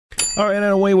All right, and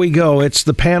away we go. It's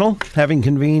the panel, having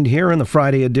convened here in the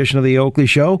Friday edition of the Oakley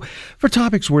Show for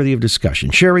topics worthy of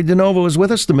discussion. Cheri DiNovo is with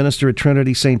us, the minister at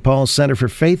Trinity St. Paul's Center for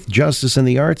Faith, Justice and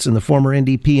the Arts, and the former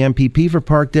NDP MPP for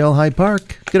Parkdale High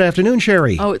Park. Good afternoon,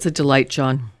 Cheri. Oh, it's a delight,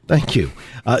 John. Thank you.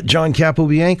 John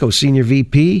Capobianco, Senior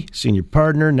VP, Senior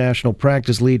Partner, National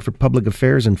Practice Lead for Public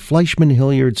Affairs in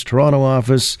Fleishman-Hillard's Toronto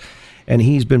office, and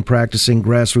he's been practicing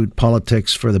grassroots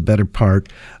politics for the better part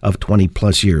of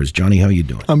 20-plus years. Johnny, how you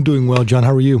doing? I'm doing well, John.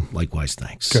 How are you? Likewise,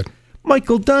 thanks. Good.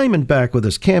 Michael Diamond back with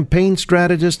us, campaign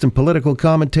strategist and political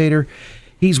commentator.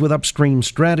 He's with UPSTREAM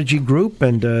Strategy Group,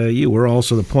 and you were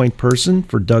also the point person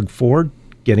for Doug Ford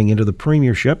getting into the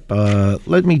premiership.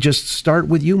 Let me just start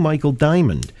with you, Michael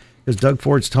Diamond, because Doug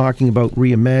Ford's talking about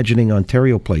reimagining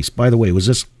Ontario Place. By the way, was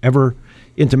this ever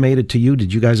intimated to you?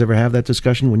 Did you guys ever have that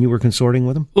discussion when you were consorting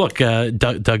with him? Look,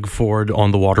 Doug Ford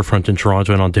on the waterfront in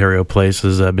Toronto and Ontario Place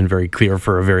has been very clear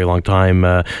for a very long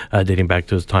time, dating back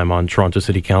to his time on Toronto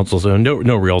City Council, so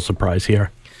no real surprise here.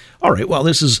 All right, well,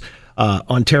 this is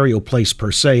Ontario Place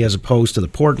per se, as opposed to the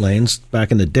Portlands.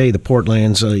 Back in the day, the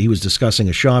Portlands, he was discussing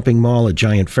a shopping mall, a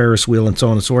giant Ferris wheel, and so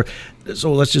on and so forth.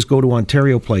 So let's just go to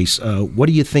Ontario Place. What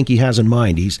do you think he has in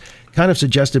mind? He's kind of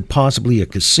suggested possibly a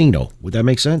casino. Would that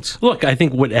make sense? Look, I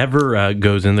think whatever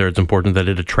goes in there, it's important that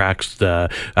it attracts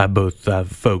both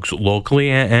folks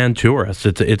locally and tourists.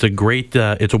 It's a great,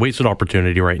 it's a wasted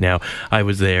opportunity right now. I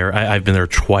was there. I've been there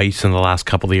twice in the last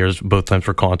couple of years, both times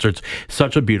for concerts.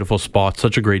 Such a beautiful spot,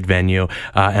 such a great venue,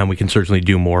 and we can certainly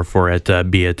do more for it,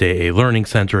 be it a learning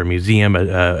center, a museum,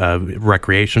 a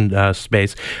recreation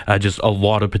space, just a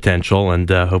lot of potential, and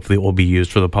hopefully it will be used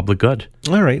for the public good.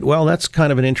 All right. Well, that's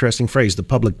kind of an interesting phrase, the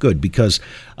public good, because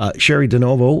Cheri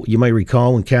DiNovo, you might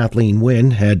recall when Kathleen Wynne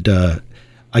had,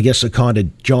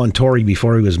 seconded John Tory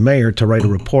before he was mayor to write a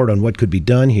report on what could be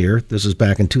done here. This is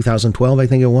back in 2012, I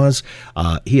think it was.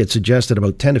 He had suggested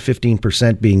about 10 to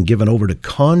 15% being given over to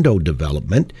condo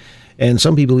development. And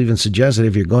some people even suggest that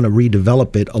if you're going to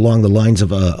redevelop it along the lines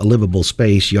of a livable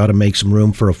space, you ought to make some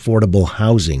room for affordable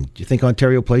housing. Do you think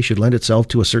Ontario Place should lend itself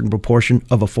to a certain proportion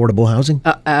of affordable housing?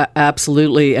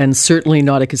 Absolutely, and certainly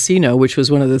not a casino, which was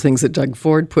one of the things that Doug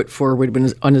Ford put forward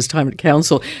on his time at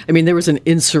council. I mean, there was an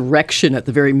insurrection at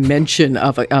the very mention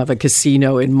of a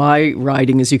casino in my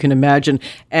riding, as you can imagine,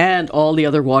 and all the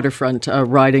other waterfront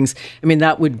ridings. I mean,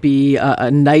 that would be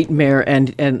a nightmare, and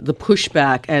the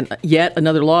pushback and yet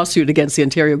another lawsuit against the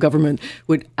Ontario government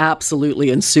would absolutely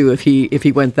ensue if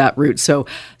he went that route. So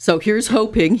here's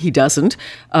hoping he doesn't,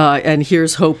 and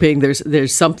here's hoping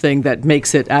there's something that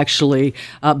makes it actually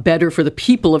better for the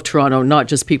people of Toronto, not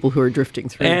just people who are drifting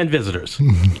through. And visitors.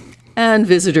 And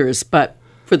visitors, but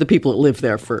for the people that live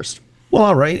there first. Well,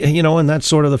 all right, and that's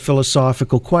sort of the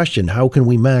philosophical question. How can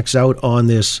we max out on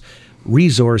this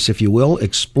resource, if you will,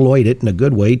 exploit it in a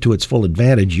good way to its full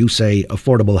advantage? You say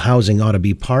affordable housing ought to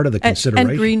be part of the consideration.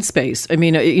 And green space. I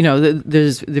mean,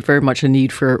 there's very much a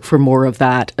need for more of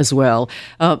that as well.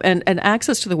 And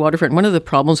access to the waterfront. One of the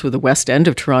problems with the west end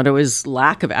of Toronto is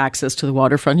lack of access to the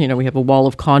waterfront. We have a wall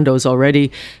of condos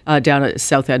already down at the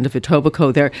south end of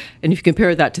Etobicoke there. And if you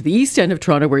compare that to the east end of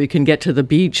Toronto, where you can get to the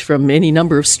beach from any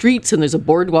number of streets and there's a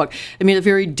boardwalk, I mean, a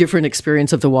very different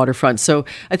experience of the waterfront. So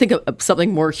I think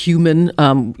something more human,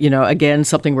 again,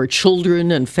 something where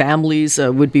children and families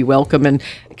would be welcome, and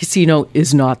a casino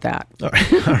is not that.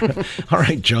 All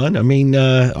right, John. I mean,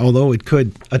 although it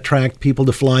could attract people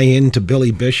to fly in to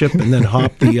Billy Bishop and then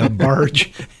hop the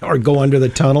barge or go under the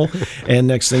tunnel, and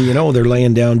next thing you know, they're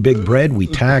laying down big bread. We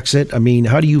tax it. I mean,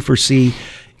 how do you foresee,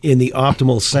 in the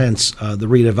optimal sense, the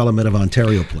redevelopment of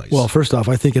Ontario Place? Well, first off,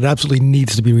 I think it absolutely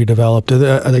needs to be redeveloped.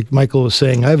 Like Michael was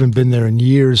saying, I haven't been there in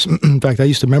years. In fact, I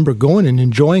used to remember going and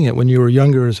enjoying it when you were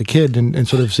younger as a kid, and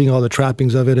sort of seeing all the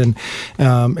trappings of it. And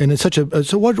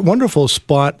it's a wonderful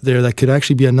spot there that could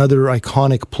actually be another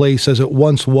iconic place as it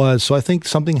once was. So I think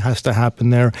something has to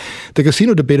happen there. The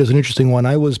casino debate is an interesting one.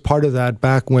 I was part of that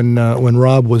back when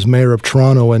Rob was mayor of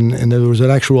Toronto, and there was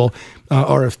an actual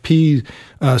RFP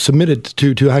submitted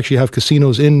to actually have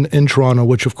casinos in Toronto,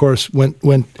 which of course went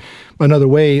another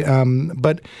way.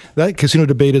 But that casino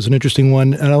debate is an interesting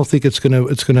one, and I don't think it's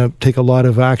gonna take a lot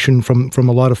of action from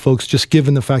a lot of folks, just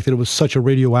given the fact that it was such a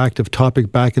radioactive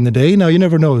topic back in the day. Now, you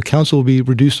never know. The council will be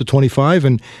reduced to 25,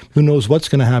 and who knows what's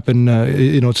going to happen.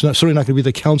 It's certainly not going to be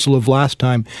the council of last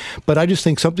time. But I just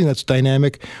think something that's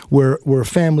dynamic, where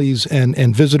families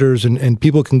and visitors and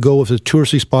people can go with a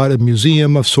touristy spot, a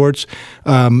museum of sorts,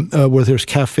 where there's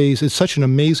cafes. It's such an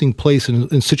amazing place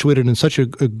and situated in such a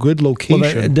good location.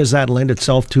 Well, does that lend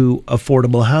itself to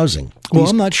affordable housing? Well,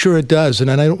 I'm not sure it does,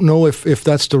 and I don't know if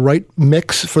that's the right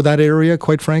mix for that area,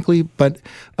 quite frankly. But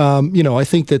I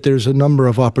think that there's a number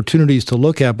of opportunities to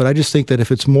look at. But I just think that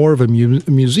if it's more of a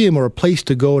museum or a place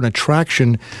to go, an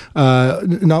attraction,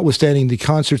 notwithstanding the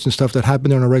concerts and stuff that happen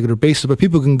there on a regular basis, but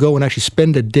people can go and actually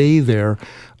spend a day there.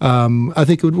 I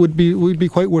think it would be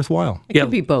quite worthwhile. It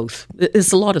could be both.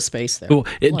 There's a lot of space there. Well,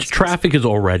 traffic is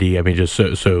already, just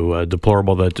so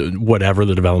deplorable that whatever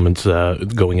the developments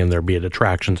going in there, be it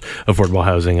attractions, affordable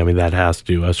housing, that has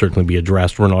to certainly be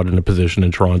addressed. We're not in a position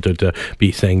in Toronto to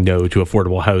be saying no to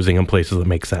affordable housing in places that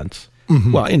make sense.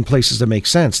 Mm-hmm. Well, in places that make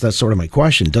sense, that's sort of my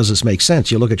question. Does this make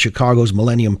sense? You look at Chicago's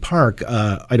Millennium Park,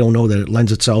 I don't know that it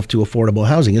lends itself to affordable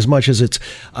housing as much as it's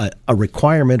a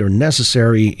requirement or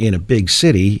necessary in a big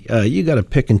city. You got to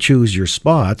pick and choose your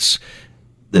spots.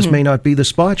 This may not be the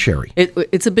spot, Cheri.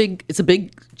 It's a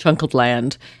big chunk of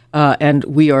land, and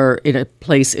we are in a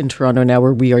place in Toronto now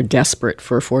where we are desperate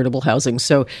for affordable housing.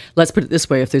 So let's put it this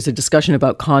way: if there's a discussion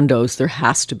about condos, there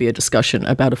has to be a discussion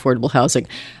about affordable housing,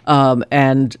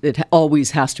 and it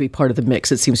always has to be part of the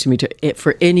mix. It seems to me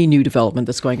for any new development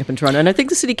that's going up in Toronto, and I think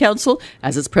the City Council,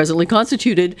 as it's presently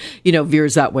constituted,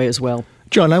 veers that way as well.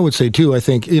 John, I would say too, I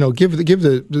think, give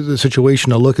the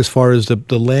situation a look as far as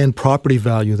the land property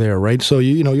value there, right? So,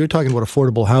 you're talking about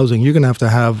affordable housing. You're going to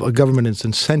have a government that's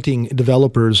incenting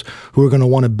developers who are going to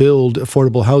want to build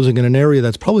affordable housing in an area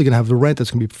that's probably going to have the rent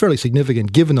that's going to be fairly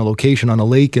significant given the location on a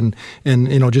lake and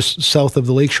just south of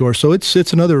the lakeshore. So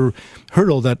it's another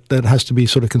hurdle that has to be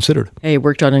sort of considered. Hey, I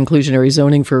worked on inclusionary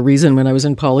zoning for a reason when I was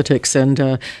in politics, and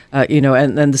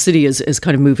the city is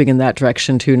kind of moving in that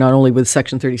direction too, not only with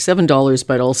Section 37 dollars,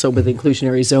 but also with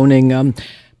inclusionary zoning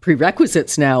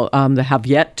prerequisites now that have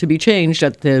yet to be changed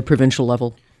at the provincial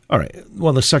level. All right.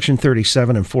 Well, the Section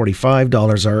 37 and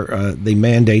 $45 are they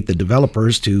mandate the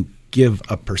developers to give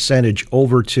a percentage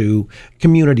over to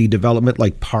community development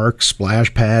like parks,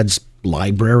 splash pads,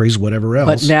 libraries, whatever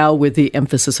else. But now with the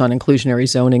emphasis on inclusionary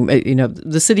zoning,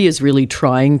 the city is really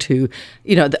trying to,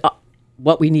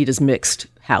 what we need is mixed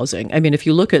housing. If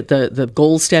you look at the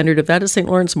gold standard of that is St.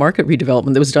 Lawrence Market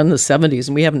redevelopment that was done in the 70s,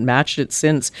 and we haven't matched it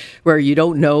since, where you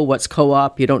don't know what's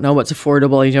co-op, you don't know what's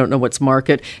affordable, you don't know what's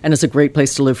market, and it's a great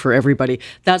place to live for everybody.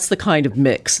 That's the kind of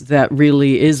mix that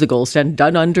really is the gold standard,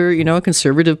 done under, a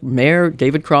conservative mayor,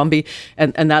 David Crombie,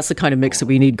 and that's the kind of mix that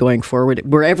we need going forward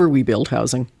wherever we build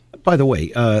housing. By the way,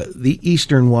 the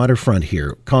eastern waterfront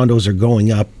here, condos are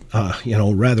going up,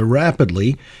 rather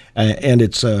rapidly, and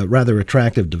it's a rather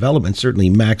attractive development, certainly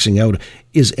maxing out.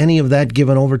 Is any of that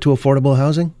given over to affordable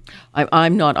housing?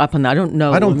 I'm not up on that. I don't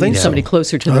know. I don't think so. Somebody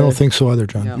closer to I don't think so either,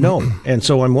 John. No. And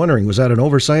so I'm wondering, was that an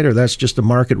oversight or that's just a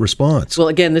market response? Well,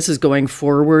 again, this is going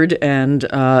forward, and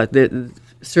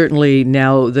certainly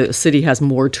now the city has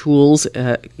more tools,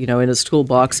 in its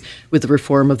toolbox with the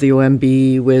reform of the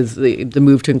OMB, with the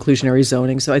move to inclusionary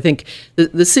zoning. So I think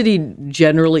the city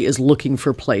generally is looking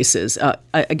for places,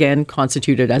 again,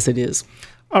 constituted as it is.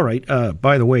 All right.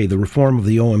 By the way, the reform of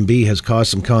the OMB has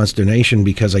caused some consternation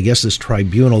because I guess this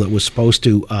tribunal that was supposed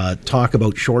to talk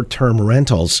about short-term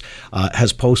rentals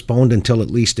has postponed until at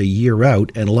least a year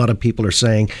out. And a lot of people are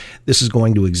saying this is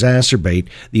going to exacerbate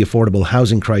the affordable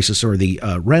housing crisis or the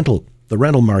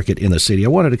rental market in the city. I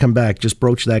wanted to come back, just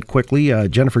broach that quickly.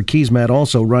 Jennifer Keesmaat,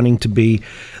 also running to be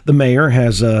the mayor,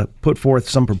 has put forth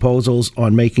some proposals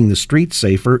on making the streets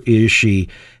safer. Is she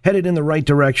headed in the right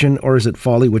direction, or is it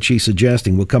folly what she's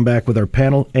suggesting? We'll come back with our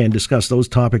panel and discuss those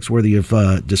topics worthy of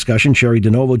discussion. Cheri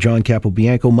DiNovo, John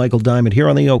Capobianco, Michael Diamond here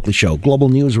on The Oakley Show. Global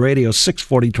News Radio,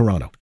 640 Toronto.